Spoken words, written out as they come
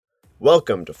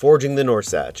Welcome to Forging the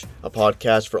Norsach, a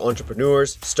podcast for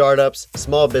entrepreneurs, startups,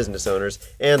 small business owners,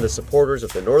 and the supporters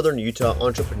of the Northern Utah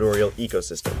entrepreneurial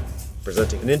ecosystem.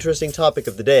 Presenting an interesting topic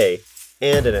of the day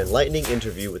and an enlightening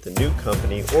interview with a new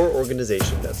company or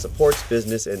organization that supports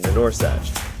business in the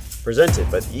Norsach. Presented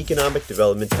by the Economic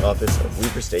Development Office of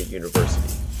Weber State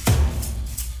University.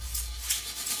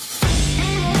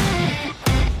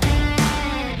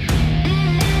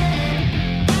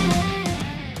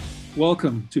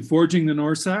 Welcome to Forging the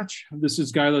Norsach. This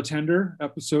is Guy Latender,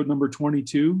 episode number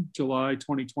 22, July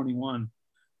 2021.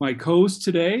 My co-host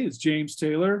today is James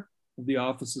Taylor of the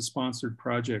Office of Sponsored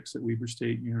Projects at Weber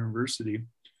State University.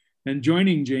 And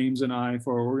joining James and I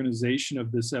for our organization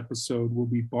of this episode will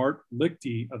be Bart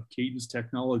Lichty of Cadence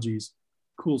Technologies,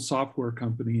 cool software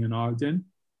company in Ogden,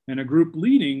 and a group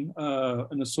leading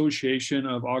an association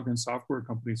of Ogden software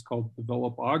companies called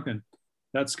Develop Ogden.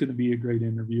 That's going to be a great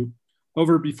interview.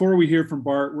 However, before we hear from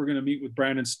Bart, we're going to meet with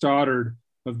Brandon Stoddard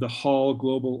of the Hall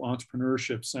Global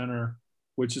Entrepreneurship Center,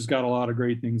 which has got a lot of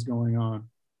great things going on.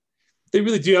 They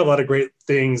really do have a lot of great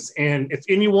things. And if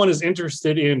anyone is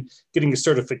interested in getting a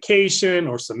certification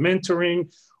or some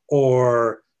mentoring,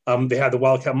 or they have the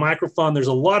Wildcat Microfund, there's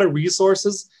a lot of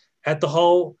resources at the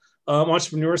Hall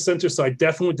Entrepreneur Center. So I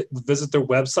definitely visit their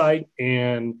website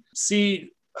and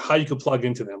see how you can plug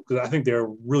into them, because I think they're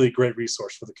a really great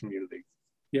resource for the community.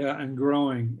 Yeah, and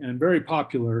growing and very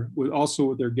popular also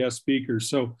with their guest speakers.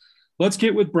 So let's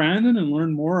get with Brandon and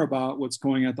learn more about what's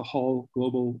going at the Hall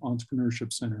Global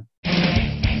Entrepreneurship Center.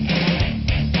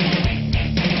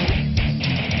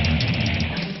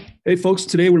 Hey folks,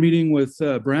 today we're meeting with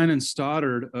Brandon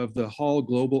Stoddard of the Hall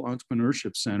Global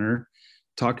Entrepreneurship Center,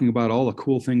 talking about all the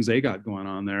cool things they got going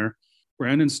on there.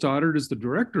 Brandon Stoddard is the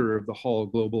director of the Hall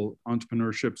Global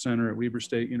Entrepreneurship Center at Weber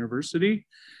State University.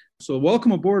 So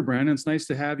welcome aboard, Brandon. It's nice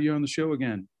to have you on the show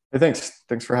again. Hey, thanks.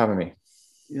 Thanks for having me.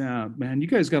 Yeah, man, you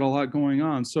guys got a lot going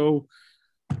on. So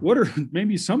what are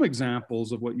maybe some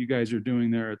examples of what you guys are doing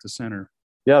there at the center?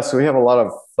 Yeah, so we have a lot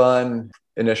of fun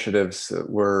initiatives that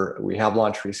we have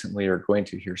launched recently or going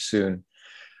to here soon.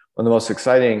 One of the most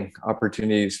exciting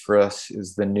opportunities for us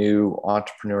is the new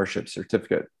entrepreneurship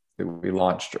certificate that we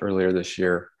launched earlier this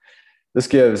year. This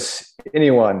gives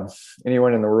anyone in the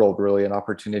world really an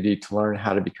opportunity to learn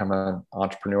how to become an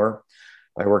entrepreneur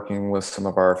by working with some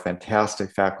of our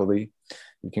fantastic faculty.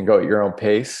 You can go at your own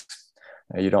pace.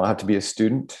 You don't have to be a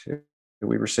student at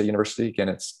Weber State University. Again,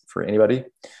 it's for anybody.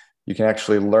 You can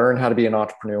actually learn how to be an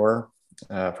entrepreneur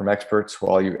from experts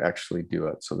while you actually do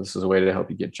it. So this is a way to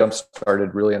help you get jump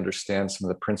started, really understand some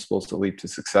of the principles that lead to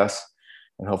success,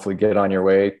 and hopefully get on your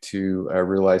way to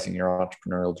realizing your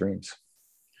entrepreneurial dreams.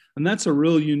 And that's a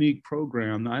real unique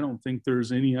program. I don't think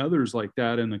there's any others like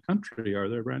that in the country. Are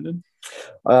there, Brandon?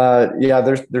 Yeah,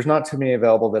 there's not too many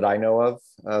available that I know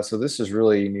of. So this is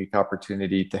really a unique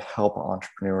opportunity to help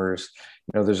entrepreneurs.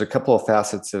 You know, there's a couple of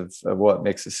facets of what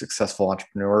makes a successful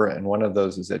entrepreneur, and one of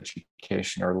those is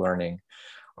education or learning.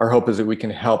 Our hope is that we can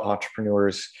help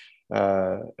entrepreneurs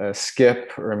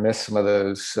skip or miss some of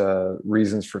those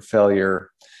reasons for failure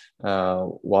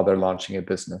while they're launching a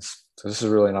business. So this is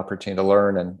really an opportunity to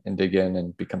learn and dig in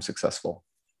and become successful.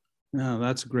 No,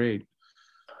 that's great.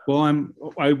 Well,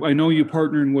 I know you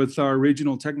partnering with our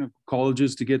regional technical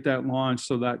colleges to get that launched,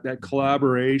 so that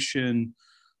collaboration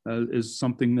is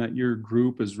something that your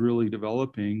group is really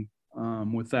developing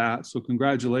with that. So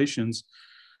congratulations.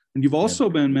 And you've also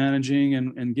been managing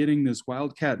and getting this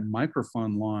Wildcat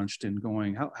Microfund launched and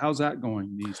going. How's that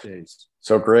going these days?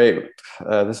 So great.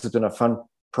 This has been a fun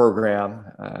program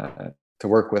to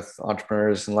work with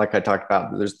entrepreneurs. And like I talked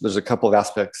about, there's a couple of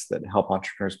aspects that help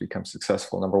entrepreneurs become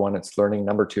successful. Number one, it's learning.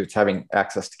 Number two, it's having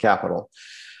access to capital.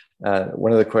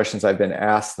 One of the questions I've been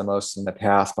asked the most in the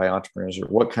past by entrepreneurs are,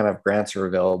 what kind of grants are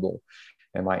available?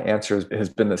 And my answer has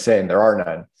been the same. There are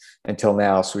none until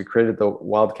now. So we created the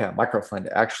Wildcat Microfund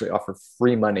to actually offer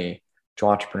free money to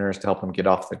entrepreneurs to help them get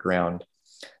off the ground.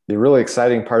 The really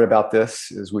exciting part about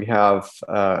this is we have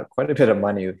quite a bit of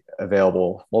money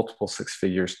available, multiple six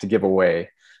figures to give away.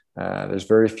 There's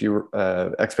very few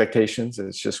expectations.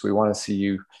 It's just we want to see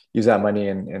you use that money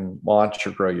and launch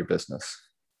or grow your business.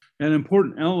 An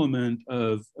important element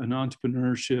of an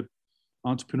entrepreneurial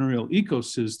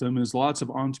ecosystem is lots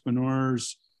of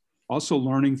entrepreneurs also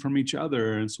learning from each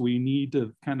other. And so we need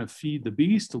to kind of feed the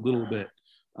beast a little bit.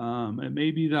 And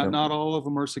maybe not all of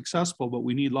them are successful, but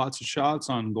we need lots of shots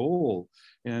on goal.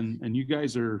 And you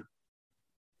guys are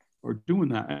doing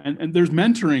that. And there's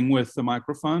mentoring with the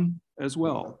Microfund as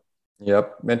well.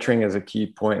 Yep. Mentoring is a key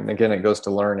point. And again, it goes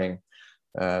to learning.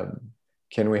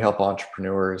 Can we help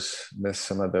entrepreneurs miss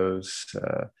some of those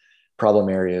problem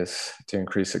areas to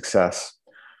increase success?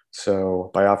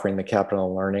 So by offering the capital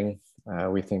and learning,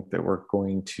 we think that we're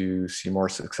going to see more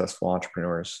successful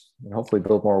entrepreneurs and hopefully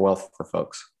build more wealth for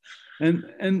folks.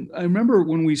 And I remember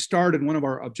when we started, one of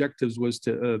our objectives was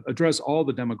to address all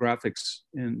the demographics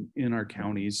in our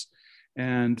counties.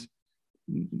 And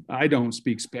I don't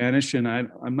speak Spanish, and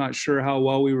I'm not sure how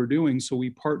well we were doing. So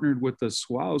we partnered with the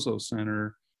Suazo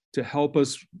Center to help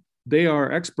us. They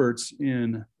are experts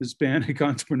in Hispanic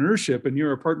entrepreneurship, and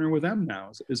you're a partner with them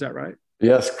now. Is that right?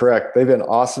 Yes, correct. They've been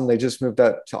awesome. They just moved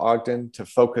up to Ogden to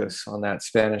focus on that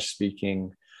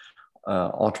Spanish-speaking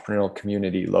entrepreneurial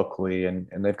community locally. And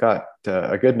they've got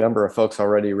a good number of folks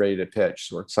already ready to pitch.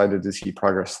 So we're excited to see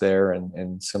progress there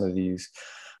and some of these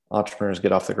entrepreneurs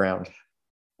get off the ground.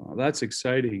 Oh, that's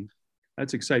exciting.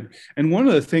 That's exciting. And one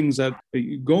of the things that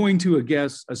going to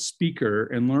a speaker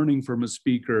and learning from a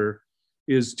speaker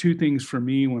is two things for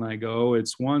me when I go.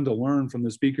 It's one, to learn from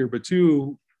the speaker, but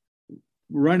two,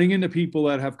 running into people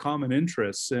that have common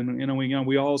interests. And,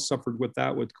 we all suffered with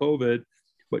that with COVID,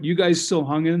 but you guys still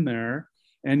hung in there,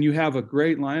 and you have a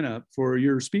great lineup for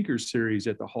your speaker series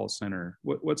at the Hall Center.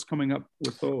 What's coming up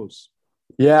with those?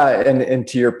 Yeah. And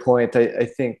to your point, I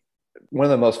think one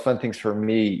of the most fun things for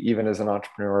me, even as an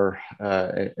entrepreneur,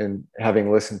 and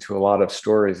having listened to a lot of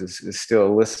stories, is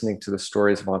still listening to the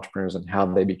stories of entrepreneurs and how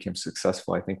they became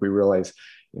successful. I think we realize,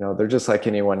 they're just like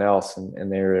anyone else,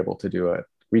 and they're able to do it.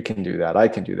 We can do that. I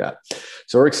can do that.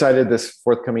 So we're excited this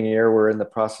forthcoming year. We're in the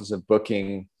process of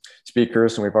booking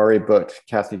speakers, and we've already booked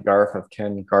Kathy Garf of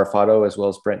Ken Garf Auto, as well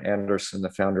as Brent Anderson, the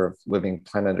founder of Living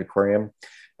Planet Aquarium.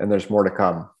 And there's more to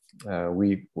come.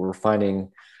 We're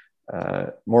finding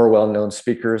more well-known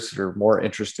speakers that are more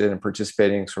interested in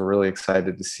participating. So we're really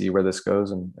excited to see where this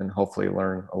goes and hopefully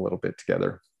learn a little bit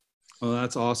together. Well,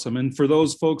 that's awesome. And for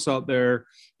those folks out there,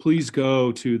 please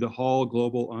go to the Hall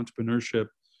Global Entrepreneurship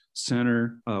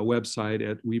Center website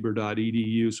at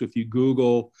weber.edu. So if you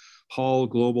Google Hall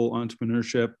Global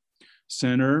Entrepreneurship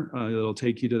Center, it'll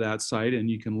take you to that site, and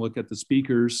you can look at the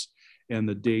speakers and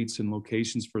the dates and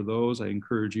locations for those. I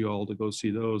encourage you all to go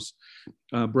see those.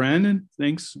 Brandon,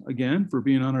 thanks again for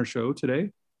being on our show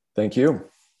today. Thank you.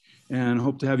 And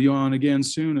hope to have you on again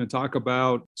soon and talk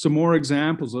about some more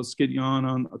examples. Let's get you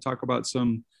on talk about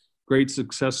some great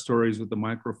success stories with the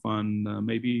microfund,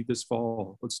 maybe this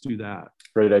fall. Let's do that.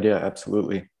 Great idea.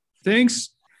 Absolutely. Thanks.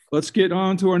 Let's get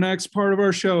on to our next part of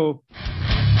our show.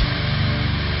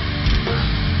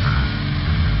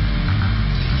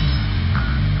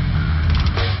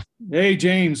 Hey,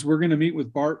 James, we're going to meet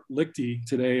with Bart Lichty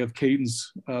today of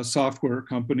Cadence Software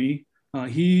Company.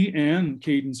 He and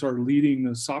Cadence are leading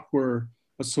the software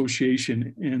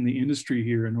association in the industry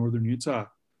here in Northern Utah.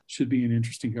 Should be an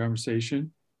interesting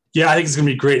conversation. Yeah, I think it's going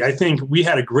to be great. I think we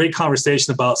had a great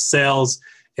conversation about sales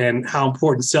and how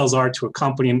important sales are to a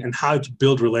company and how to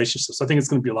build relationships. I think it's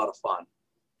going to be a lot of fun.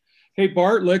 Hey,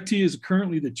 Bart Lichty is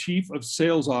currently the Chief of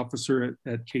Sales Officer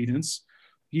at Cadence.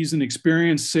 He's an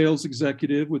experienced sales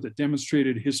executive with a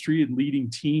demonstrated history in leading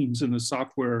teams in the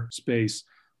software space.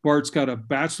 Bart's got a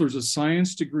Bachelor's of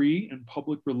Science degree in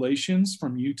Public Relations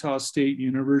from Utah State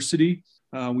University.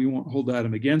 We won't hold that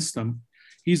against him.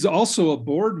 He's also a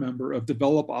board member of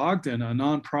Develop Ogden, a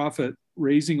nonprofit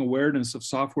raising awareness of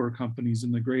software companies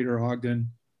in the greater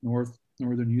Ogden,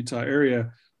 northern Utah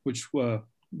area, which we're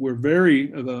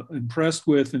very impressed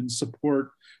with and support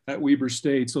at Weber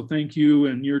State. So thank you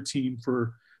and your team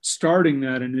for starting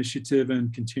that initiative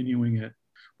and continuing it.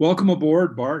 Welcome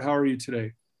aboard, Bart. How are you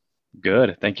today?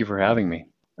 Good. Thank you for having me.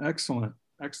 Excellent.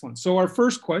 Excellent. So our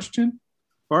first question,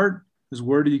 Bart, is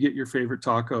where do you get your favorite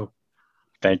taco?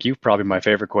 Thank you. Probably my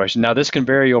favorite question. Now, this can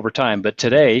vary over time, but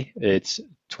today it's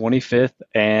 25th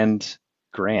and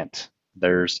Grant.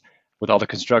 With all the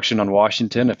construction on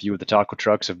Washington, a few of the taco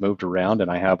trucks have moved around, and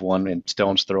I have one in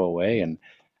stone's throw away, and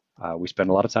we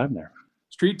spend a lot of time there.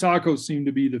 Street tacos seem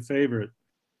to be the favorite.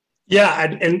 Yeah,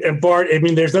 and Bart, I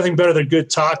mean, there's nothing better than good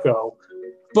taco.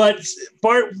 But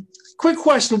Bart, quick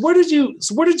question: where did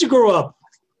you grow up?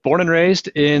 Born and raised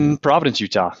in Providence,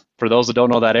 Utah. For those that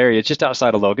don't know that area, it's just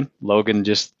outside of Logan. Logan,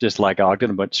 just like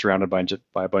Ogden, but surrounded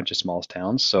by a bunch of small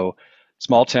towns. So,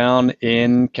 small town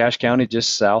in Cache County,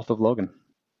 just south of Logan.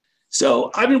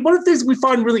 So, I mean, one of the things we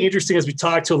find really interesting as we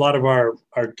talk to a lot of our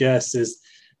guests is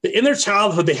that in their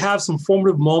childhood, they have some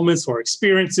formative moments or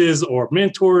experiences or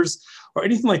mentors or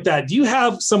anything like that. Do you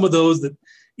have some of those that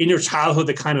in your childhood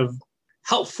that kind of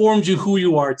helped form you who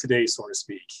you are today, so to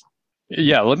speak?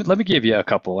 Yeah, let me give you a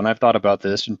couple. And I've thought about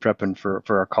this in prepping for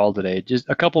our call today. Just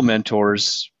a couple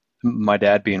mentors, my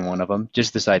dad being one of them.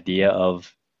 Just this idea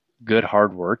of good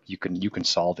hard work. You can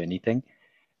solve anything.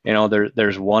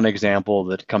 There's one example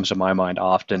that comes to my mind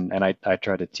often, and I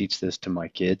try to teach this to my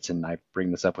kids, and I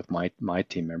bring this up with my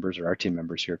team members or our team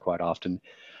members here quite often.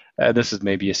 This is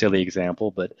maybe a silly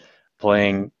example, but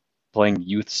playing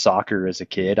youth soccer as a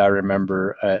kid, I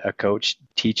remember a coach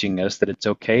teaching us that it's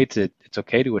okay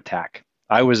to attack.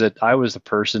 I was a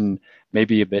person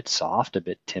maybe a bit soft, a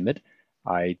bit timid.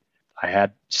 I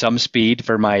had some speed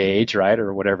for my age, right,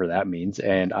 or whatever that means,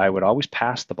 and I would always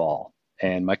pass the ball.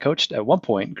 And my coach at one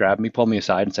point grabbed me, pulled me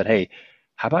aside, and said, "Hey,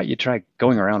 how about you try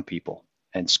going around people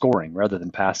and scoring rather than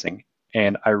passing?"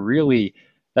 And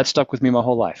that stuck with me my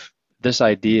whole life. This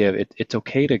idea of it's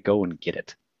okay to go and get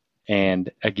it.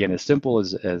 And again, as simple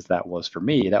as that was for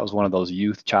me, that was one of those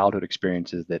childhood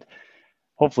experiences that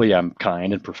hopefully I'm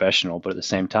kind and professional, but at the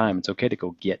same time, it's okay to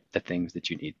go get the things that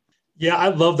you need. Yeah, I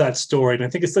love that story, and I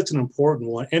think it's such an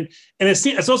important one. And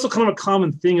it's also kind of a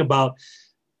common thing about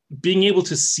being able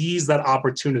to seize that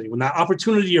opportunity. When that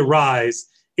opportunity arises,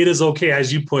 it is okay,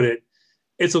 as you put it,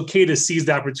 it's okay to seize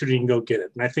the opportunity and go get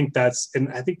it. And I think that's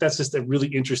just a really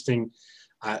interesting.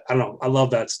 I don't know. I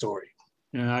love that story.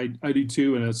 Yeah, I do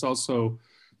too. And it's also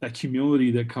that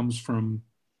humility that comes from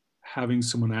having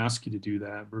someone ask you to do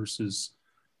that versus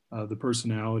the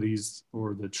personalities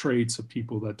or the traits of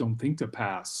people that don't think to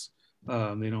pass.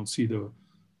 They don't see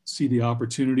the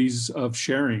opportunities of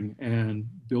sharing and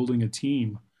building a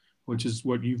team, which is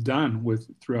what you've done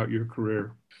throughout your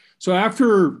career. So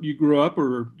after you grew up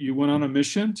or you went on a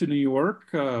mission to New York,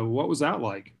 what was that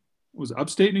like? Was it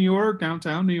upstate New York,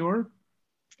 downtown New York?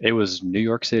 It was New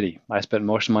York City. I spent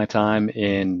most of my time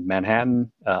in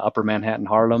Manhattan, Upper Manhattan,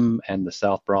 Harlem, and the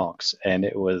South Bronx, and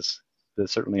it was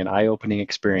certainly an eye-opening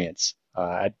experience.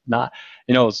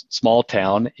 Small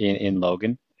town in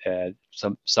Logan.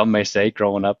 Some may say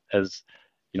growing up as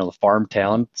the farm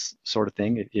town sort of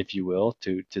thing, if you will,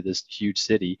 to this huge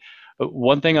city. But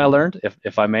one thing I learned,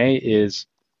 if I may, is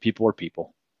people are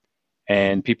people,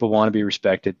 and people want to be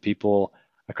respected. People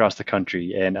across the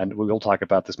country, and we'll talk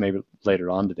about this maybe later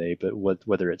on today. But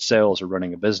whether it's sales or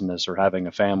running a business or having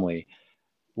a family,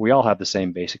 we all have the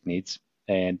same basic needs,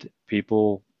 and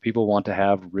people want to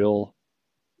have real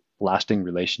lasting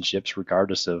relationships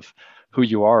regardless of who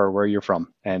you are or where you're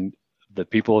from. And the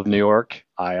people of New York,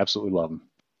 I absolutely love them.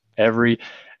 Every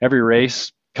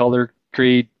race, color,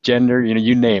 creed, gender,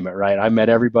 you name it, right? I met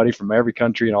everybody from every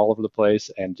country and all over the place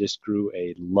and just grew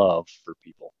a love for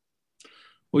people.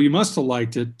 Well, you must have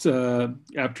liked it.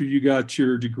 After you got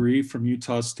your degree from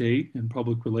Utah State in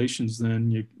public relations, then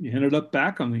you ended up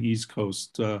back on the East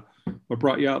Coast. What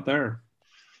brought you out there?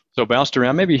 So bounced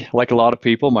around, maybe like a lot of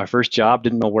people. My first job,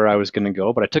 didn't know where I was going to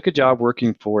go, but I took a job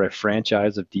working for a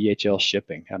franchise of DHL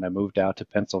Shipping, and I moved out to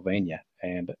Pennsylvania.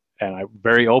 And I'm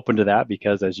very open to that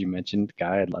because, as you mentioned,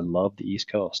 Guy, I love the East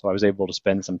Coast. So I was able to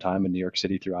spend some time in New York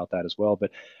City throughout that as well.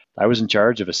 But I was in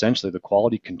charge of essentially the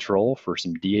quality control for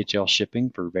some DHL shipping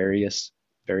for various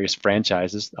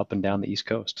franchises up and down the East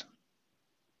Coast.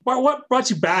 What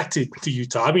brought you back to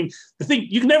Utah? I mean, the thing,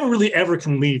 you never really ever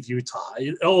can leave Utah.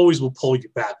 It always will pull you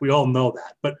back. We all know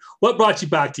that. But what brought you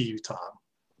back to Utah?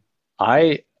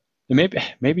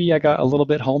 Maybe I got a little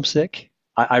bit homesick.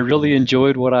 I really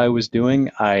enjoyed what I was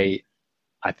doing. I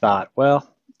thought,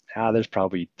 well, there's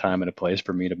probably time and a place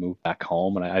for me to move back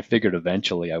home. And I figured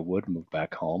eventually I would move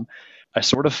back home. I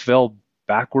sort of fell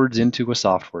backwards into a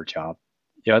software job.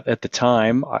 At the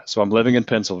time, so I'm living in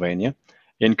Pennsylvania.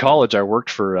 In college, I worked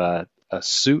for a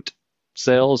suit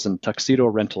sales and tuxedo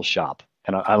rental shop,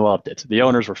 and I loved it. The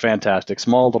owners were fantastic,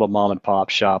 small little mom and pop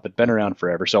shop. Had been around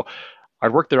forever. So I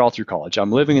worked there all through college.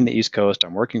 I'm living in the East Coast.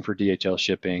 I'm working for DHL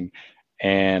Shipping,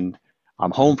 and I'm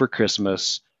home for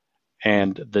Christmas.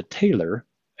 And the tailor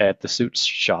at the suit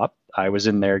shop, I was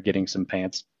in there getting some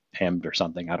pants hemmed or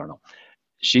something. I don't know.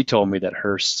 She told me that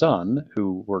her son,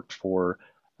 who worked for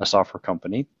a software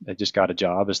company, had just got a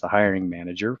job as the hiring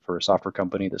manager for a software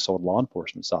company that sold law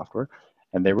enforcement software,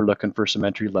 and they were looking for some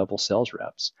entry-level sales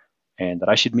reps, and that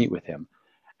I should meet with him.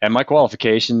 And my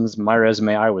qualifications, my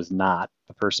resume, I was not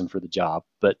the person for the job,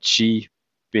 but she,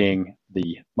 being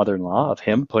the mother-in-law of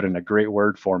him, put in a great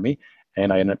word for me,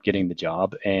 and I ended up getting the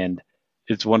job. And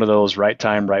it's one of those right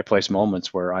time, right place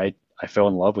moments where I fell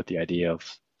in love with the idea of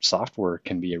software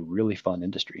can be a really fun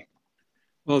industry.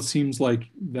 Well, it seems like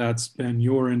that's been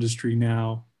your industry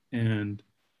now. And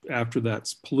after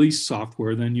that's police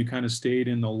software, then you kind of stayed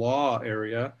in the law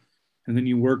area. And then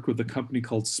you worked with a company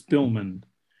called Spillman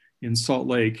in Salt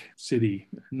Lake City.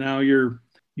 Now you've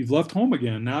left home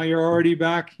again. Now you're already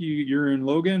back. You're in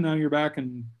Logan. Now you're back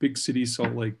in big city,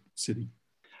 Salt Lake City.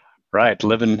 Right.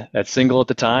 Living at single at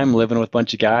the time, living with a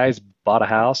bunch of guys, bought a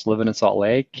house, living in Salt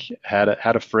Lake, had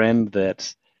a friend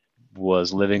that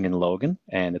was living in Logan,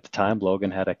 and at the time,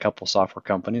 Logan had a couple software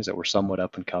companies that were somewhat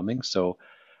up and coming. So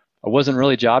I wasn't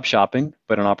really job shopping,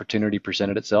 but an opportunity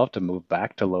presented itself to move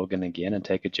back to Logan again and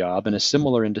take a job in a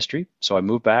similar industry. So I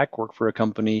moved back, worked for a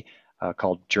company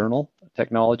called Journal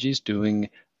Technologies, doing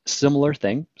a similar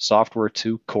thing, software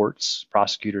to courts,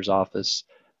 prosecutor's office,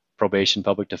 probation,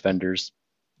 public defenders,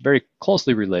 very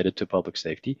closely related to public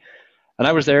safety. And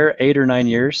I was there 8 or 9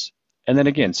 years. And then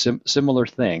again, similar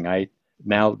thing.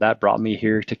 Now that brought me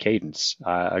here to Cadence.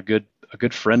 A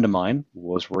good friend of mine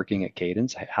was working at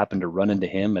Cadence. I happened to run into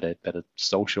him at a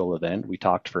social event. We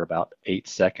talked for about 8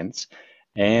 seconds,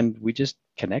 and we just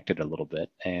connected a little bit.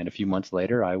 And a few months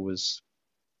later, I was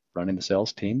running the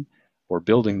sales team or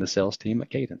building the sales team at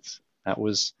Cadence. That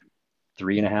was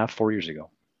 3.5, 4 years ago.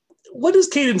 What does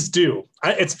Cadence do?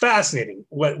 It's fascinating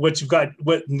what you've got,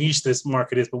 what niche this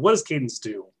market is, but what does Cadence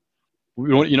do?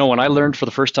 You know, when I learned for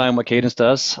the first time what Cadence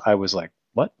does, I was like,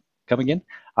 what? Come again?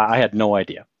 I had no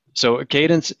idea. So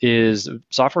Cadence is a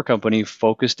software company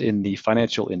focused in the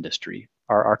financial industry.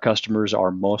 Our customers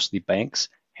are mostly banks,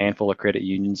 handful of credit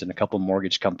unions, and a couple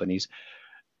mortgage companies.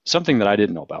 Something that I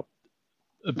didn't know about.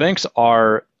 Banks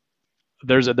are,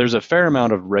 there's a fair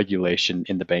amount of regulation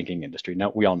in the banking industry.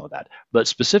 Now, we all know that. But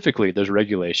specifically, there's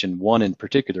regulation, one in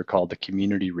particular called the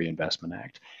Community Reinvestment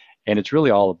Act. And it's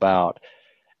really all about,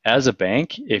 as a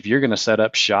bank, if you're going to set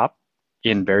up shop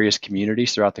in various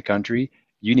communities throughout the country,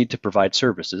 you need to provide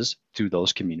services to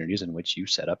those communities in which you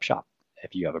set up shop.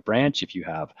 If you have a branch, if you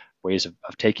have ways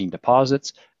of taking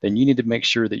deposits, then you need to make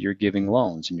sure that you're giving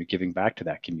loans and you're giving back to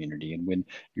that community. And when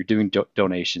you're doing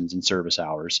donations and service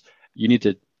hours, you need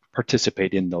to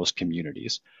participate in those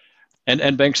communities.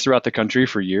 And banks throughout the country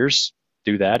for years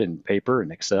do that in paper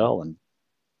and Excel and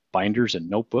binders and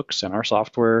notebooks, and our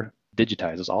software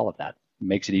digitizes all of that. It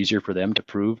makes it easier for them to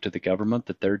prove to the government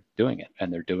that they're doing it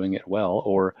and they're doing it well,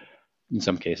 or in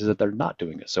some cases that they're not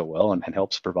doing it so well, and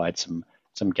helps provide some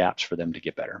gaps for them to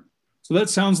get better. So that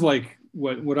sounds like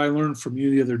what I learned from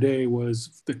you the other day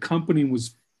was the company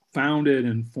was founded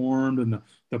and formed, and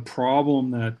the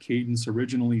problem that Cadence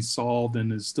originally solved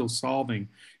and is still solving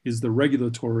is the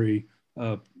regulatory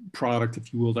product,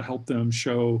 if you will, to help them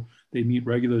show they meet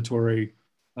regulatory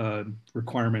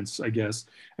requirements, I guess.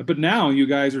 But now you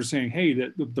guys are saying, hey,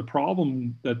 that the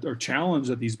problem that or challenge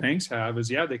that these banks have is,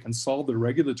 yeah, they can solve the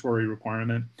regulatory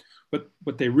requirement,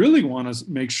 but they really want to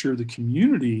make sure the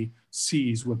community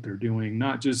sees what they're doing,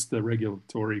 not just the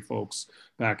regulatory folks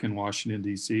back in Washington,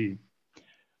 D.C.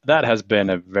 That has been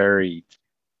a very,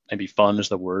 maybe fun is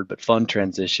the word, but fun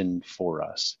transition for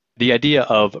us. The idea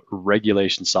of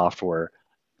regulation software,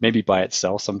 maybe by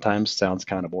itself sometimes sounds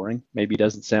kind of boring, maybe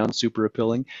doesn't sound super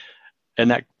appealing,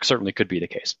 and that certainly could be the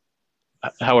case.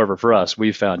 However, for us,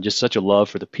 we've found just such a love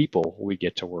for the people we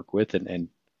get to work with, and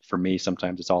for me,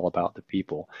 sometimes it's all about the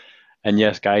people. And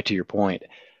yes, Guy, to your point,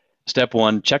 step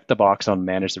one, check the box on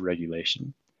manage the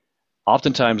regulation.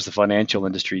 Oftentimes, the financial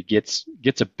industry gets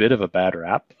a bit of a bad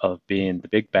rap of being the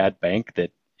big bad bank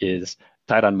that is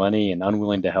tight on money and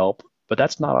unwilling to help, but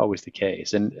that's not always the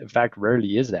case. And in fact,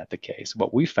 rarely is that the case.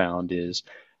 What we found is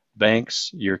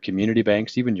banks, your community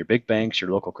banks, even your big banks,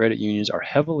 your local credit unions are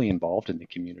heavily involved in the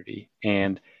community.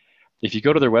 And if you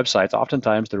go to their websites,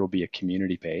 oftentimes there will be a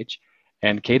community page,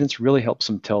 and Cadence really helps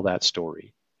them tell that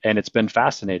story. And it's been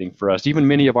fascinating for us, even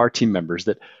many of our team members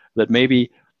that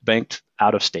maybe banked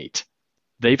out of state.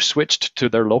 They've switched to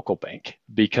their local bank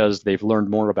because they've learned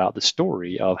more about the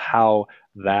story of how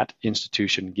that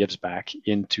institution gives back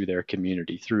into their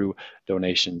community through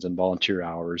donations and volunteer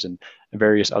hours and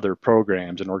various other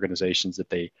programs and organizations that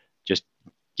they just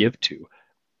give to,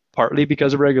 partly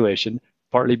because of regulation,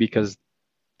 partly because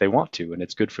they want to, and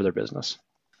it's good for their business.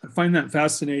 I find that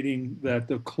fascinating that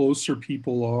the closer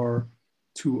people are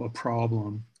to a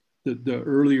problem, the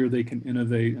earlier they can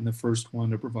innovate and the first one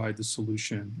to provide the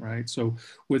solution, right? So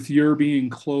with your being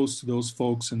close to those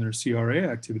folks and their CRA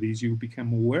activities, you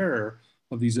become aware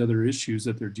of these other issues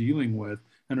that they're dealing with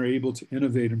and are able to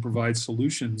innovate and provide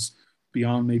solutions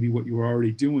beyond maybe what you were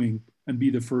already doing and be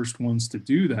the first ones to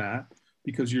do that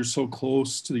because you're so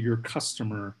close to your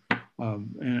customer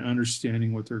and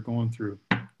understanding what they're going through.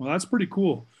 Well, that's pretty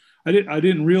cool. I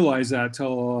didn't realize that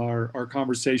till our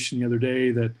conversation the other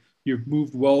day that you've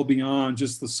moved well beyond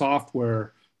just the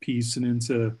software piece and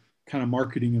into kind of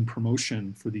marketing and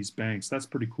promotion for these banks. That's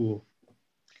pretty cool.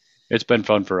 It's been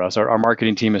fun for us. Our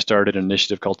marketing team has started an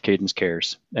initiative called Cadence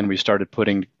Cares, and we started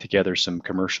putting together some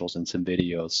commercials and some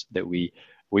videos that we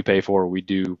pay for. We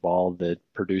do all the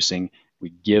producing. We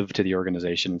give to the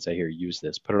organization and say, here, use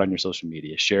this, put it on your social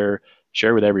media, share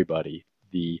with everybody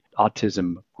the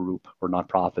autism group or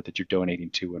nonprofit that you're donating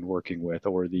to and working with,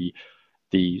 or the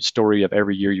the story of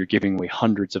every year you're giving away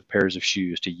hundreds of pairs of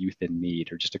shoes to youth in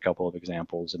need, or just a couple of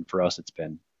examples. And for us,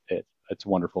 it's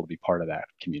wonderful to be part of that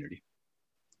community.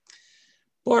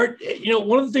 Bart,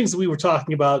 one of the things that we were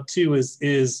talking about too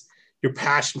is your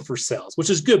passion for sales, which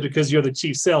is good because you're the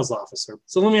chief sales officer.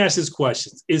 So let me ask this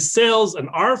question. Is sales an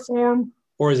art form,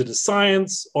 or is it a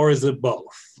science, or is it both?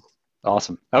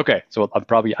 Awesome. Okay. So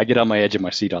I get on my edge of my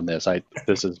seat on this.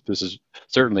 This is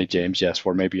certainly, James, yes,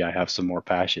 where maybe I have some more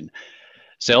passion.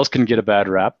 Sales can get a bad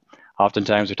rap.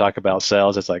 Oftentimes we talk about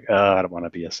sales. It's like, oh, I don't want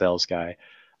to be a sales guy.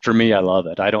 For me, I love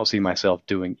it. I don't see myself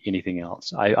doing anything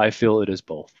else. I feel it is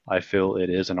both. I feel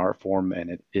it is an art form and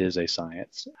it is a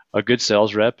science. A good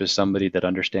sales rep is somebody that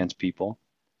understands people.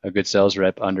 A good sales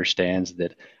rep understands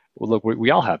that, well, look,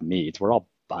 we all have needs. We're all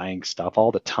buying stuff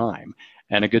all the time.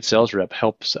 And a good sales rep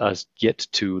helps us get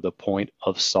to the point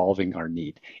of solving our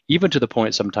need, even to the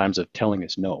point sometimes of telling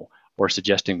us no or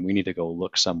suggesting we need to go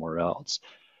look somewhere else.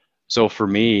 So for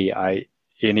me,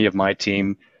 any of my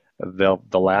team, they'll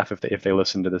laugh if they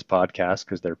listen to this podcast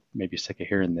because they're maybe sick of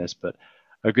hearing this, but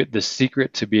the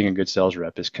secret to being a good sales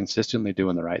rep is consistently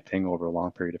doing the right thing over a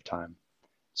long period of time.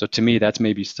 So to me, that's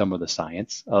maybe some of the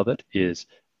science of it, is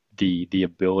the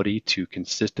ability to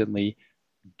consistently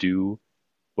do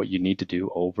what you need to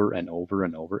do over and over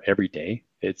and over every day.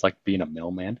 It's like being a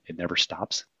mailman. It never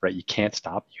stops, right? You can't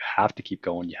stop. You have to keep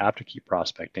going. You have to keep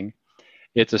prospecting.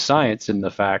 It's a science in the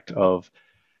fact of,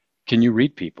 can you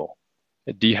read people?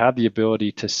 Do you have the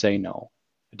ability to say no?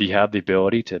 Do you have the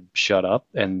ability to shut up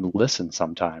and listen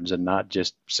sometimes and not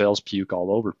just sales puke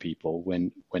all over people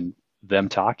when them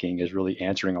talking is really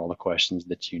answering all the questions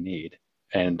that you need?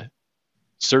 And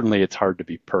certainly it's hard to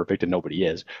be perfect, and nobody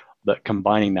is, but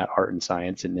combining that art and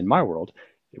science in my world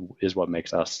is what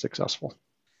makes us successful.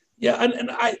 Yeah,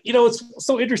 and it's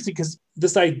so interesting because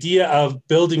this idea of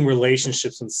building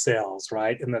relationships in sales,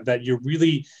 right? And that you're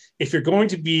really, if you're going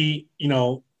to be,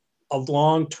 a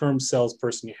long-term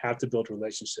salesperson, you have to build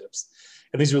relationships.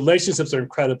 And these relationships are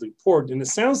incredibly important. And it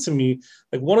sounds to me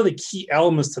like one of the key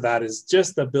elements to that is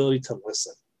just the ability to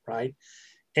listen, right?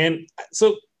 And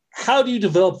so how do you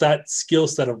develop that skill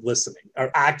set of listening,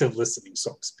 or active listening,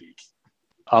 so to speak?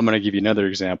 I'm going to give you another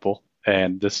example,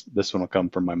 and this one will come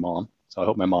from my mom. So I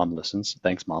hope my mom listens.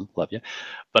 Thanks, Mom. Love you.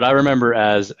 But I remember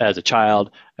as a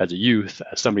child, as a youth,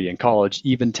 as somebody in college,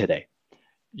 even today,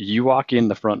 you walk in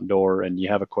the front door and you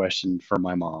have a question for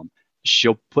my mom.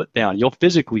 She'll you'll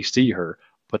physically see her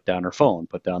put down her phone,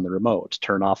 put down the remote,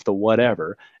 turn off the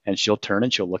whatever, and she'll turn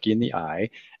and she'll look you in the eye,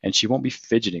 and she won't be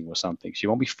fidgeting with something. She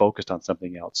won't be focused on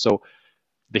something else. So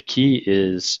the key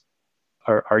is,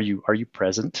 are you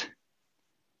present?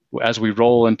 As we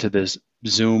roll into this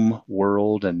Zoom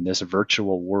world and this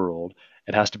virtual world,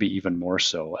 it has to be even more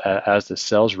so. As the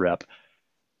sales rep,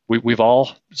 we've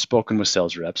all spoken with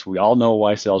sales reps. We all know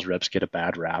why sales reps get a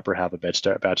bad rap or have a bad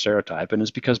stereotype, and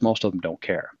it's because most of them don't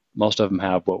care. Most of them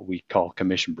have what we call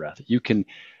commission breath. You can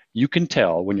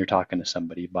tell when you're talking to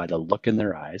somebody by the look in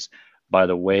their eyes, by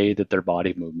the way that their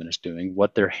body movement is doing,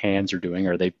 what their hands are doing.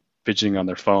 Are they fidgeting on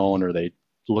their phone? Are they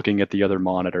looking at the other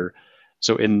monitor?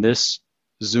 So in this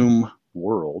Zoom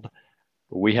world,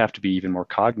 we have to be even more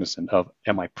cognizant of,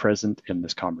 am I present in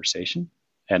this conversation?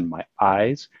 And my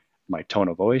eyes, my tone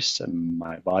of voice, and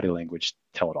my body language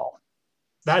tell it all.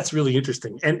 That's really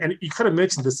interesting. And you kind of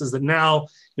mentioned this, is that now,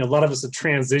 a lot of us have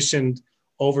transitioned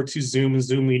over to Zoom and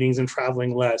Zoom meetings and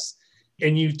traveling less.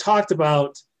 And you talked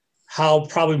about how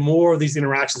probably more of these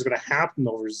interactions are going to happen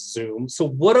over Zoom. So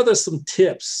what are some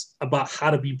tips about how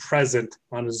to be present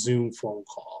on a Zoom phone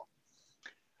call?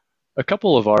 A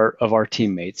couple of our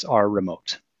teammates are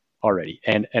remote already,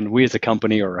 and we as a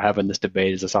company are having this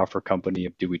debate as a software company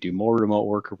of, do we do more remote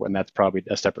work, and that's probably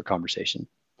a separate conversation.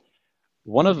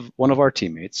 One of our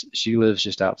teammates, she lives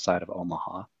just outside of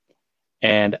Omaha,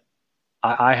 and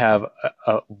I have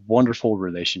a wonderful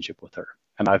relationship with her,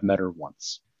 and I've met her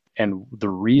once. And the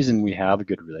reason we have a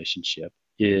good relationship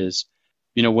is,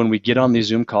 when we get on these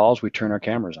Zoom calls, we turn our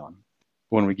cameras on.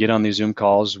 When we get on these Zoom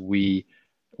calls, we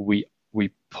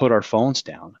put our phones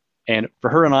down. And for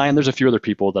her and I, and there's a few other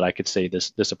people that I could say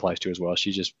this applies to as well.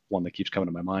 She's just one that keeps coming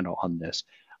to my mind on this.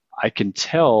 I can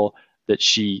tell that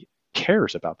she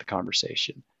cares about the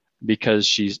conversation because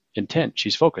she's intent,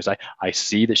 she's focused. I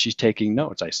see that she's taking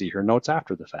notes. I see her notes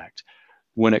after the fact.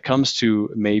 When it comes to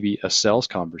maybe a sales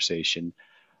conversation,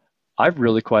 I've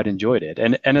really quite enjoyed it.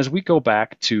 And as we go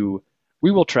back to,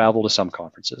 we will travel to some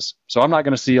conferences. So I'm not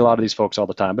going to see a lot of these folks all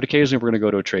the time, but occasionally we're going to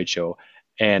go to a trade show.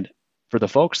 And for the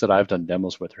folks that I've done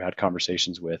demos with or had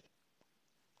conversations with,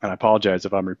 and I apologize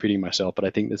if I'm repeating myself, but I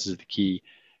think this is the key.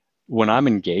 When I'm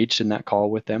engaged in that call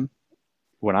with them,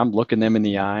 when I'm looking them in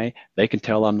the eye, they can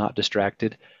tell I'm not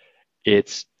distracted.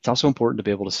 It's also important to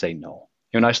be able to say no.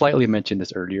 And I slightly mentioned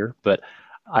this earlier, but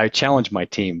I challenge my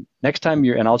team. Next time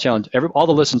and I'll challenge all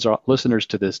the listeners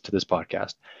to this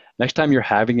podcast. Next time you're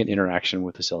having an interaction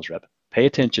with a sales rep, pay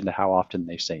attention to how often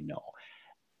they say no.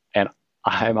 And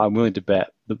I'm willing to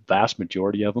bet the vast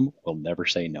majority of them will never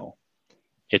say no.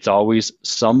 It's always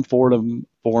some form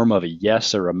of a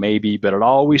yes or a maybe, but it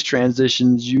always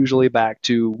transitions usually back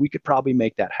to, we could probably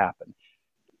make that happen.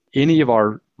 Any of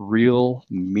our real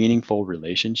meaningful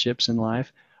relationships in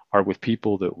life are with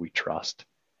people that we trust.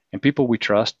 And people we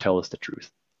trust tell us the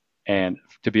truth. And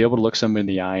to be able to look someone in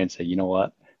the eye and say, you know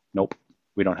what? Nope,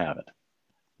 we don't have it.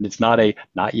 And it's not a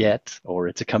not yet, or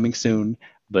it's a coming soon,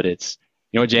 but it's,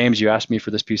 you know, James, you asked me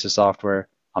for this piece of software.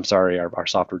 I'm sorry, our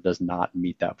software does not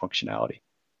meet that functionality.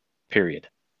 Period.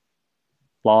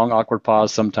 Long, awkward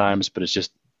pause sometimes, but it's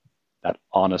just that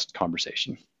honest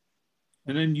conversation.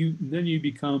 And then you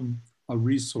become a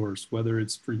resource, whether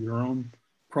it's for your own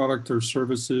product or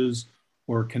services,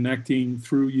 or connecting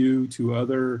through you to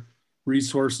other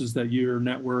resources that your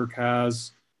network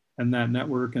has, and that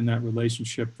network and that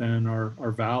relationship then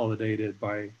are validated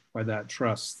by that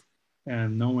trust.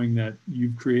 And knowing that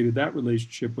you've created that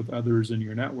relationship with others in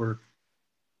your network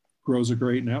grows a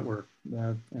great network.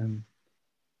 And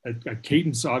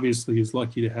Cadence obviously is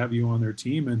lucky to have you on their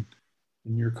team, and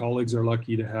your colleagues are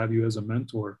lucky to have you as a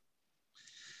mentor.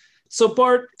 So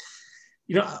Bart,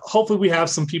 you know, hopefully we have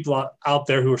some people out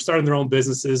there who are starting their own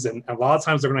businesses, and a lot of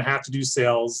times they're going to have to do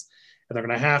sales, and they're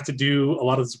going to have to do a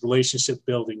lot of this relationship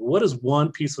building. What is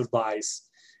one piece of advice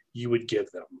you would give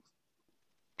them?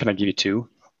 Can I give you two?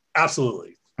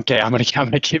 Absolutely. Okay, I'm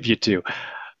gonna give you two.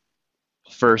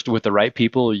 First, with the right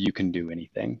people, you can do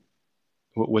anything.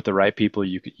 With the right people,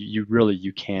 you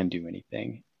can do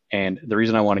anything. And the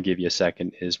reason I want to give you a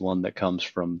second is one that comes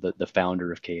from the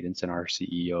founder of Cadence and our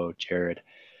CEO, Jared.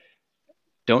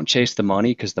 Don't chase the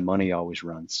money, because the money always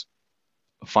runs.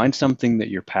 Find something that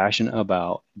you're passionate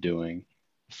about doing.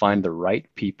 Find the right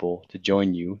people to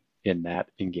join you in that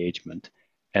engagement,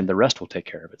 and the rest will take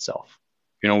care of itself.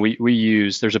 You know,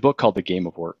 there's a book called The Game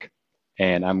of Work,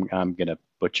 and I'm going to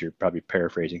butcher, probably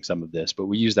paraphrasing some of this, but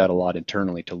we use that a lot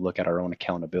internally to look at our own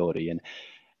accountability,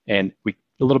 and a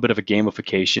little bit of a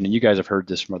gamification, and you guys have heard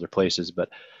this from other places, but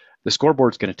the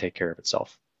scoreboard's going to take care of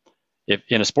itself. If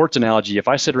in a sports analogy, if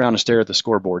I sit around and stare at the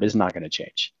scoreboard, it's not going to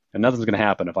change. And nothing's going to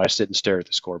happen if I sit and stare at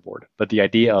the scoreboard. But the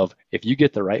idea of, if you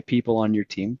get the right people on your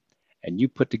team and you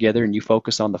put together and you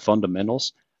focus on the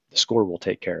fundamentals, the score will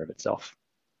take care of itself.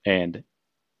 And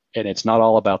it's not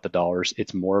all about the dollars,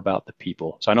 it's more about the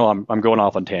people. So I know I'm going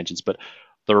off on tangents, but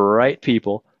the right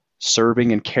people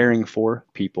serving and caring for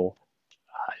people,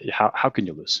 how can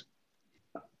you lose?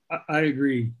 I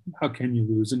agree. How can you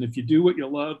lose? And if you do what you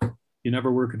love, you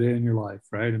never work a day in your life,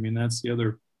 right? I mean, that's the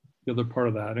other part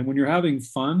of that. And when you're having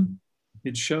fun,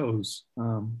 it shows.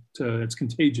 It's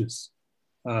contagious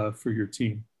for your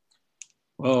team.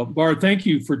 Well, Bart, thank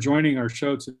you for joining our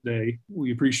show today.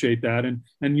 We appreciate that.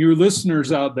 And your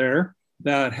listeners out there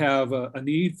that have a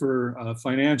need for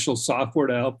financial software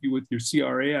to help you with your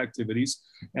CRA activities,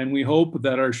 and we hope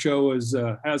that our show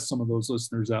has some of those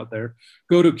listeners out there,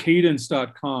 go to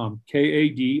cadence.com,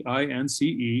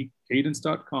 Kadince,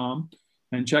 cadence.com,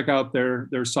 and check out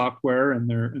their software and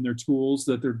their tools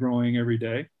that they're growing every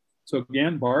day. So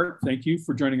again, Bart, thank you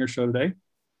for joining our show today.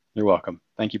 You're welcome.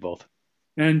 Thank you both.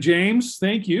 And James,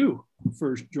 thank you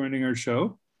for joining our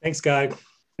show. Thanks, Guy.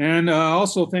 And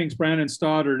also thanks Brandon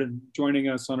Stoddard and joining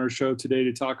us on our show today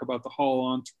to talk about the Hall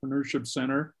Entrepreneurship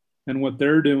Center and what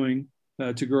they're doing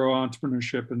to grow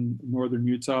entrepreneurship in northern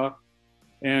Utah.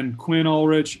 And Quinn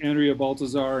Ulrich, Andrea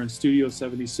Baltazar, and Studio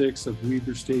 76 of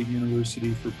Weber State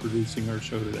University for producing our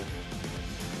show today.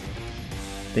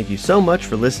 Thank you so much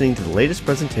for listening to the latest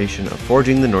presentation of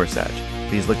Forging the Norsach.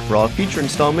 Please look for all future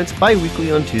installments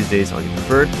bi-weekly on Tuesdays on your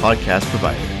preferred podcast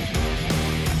provider.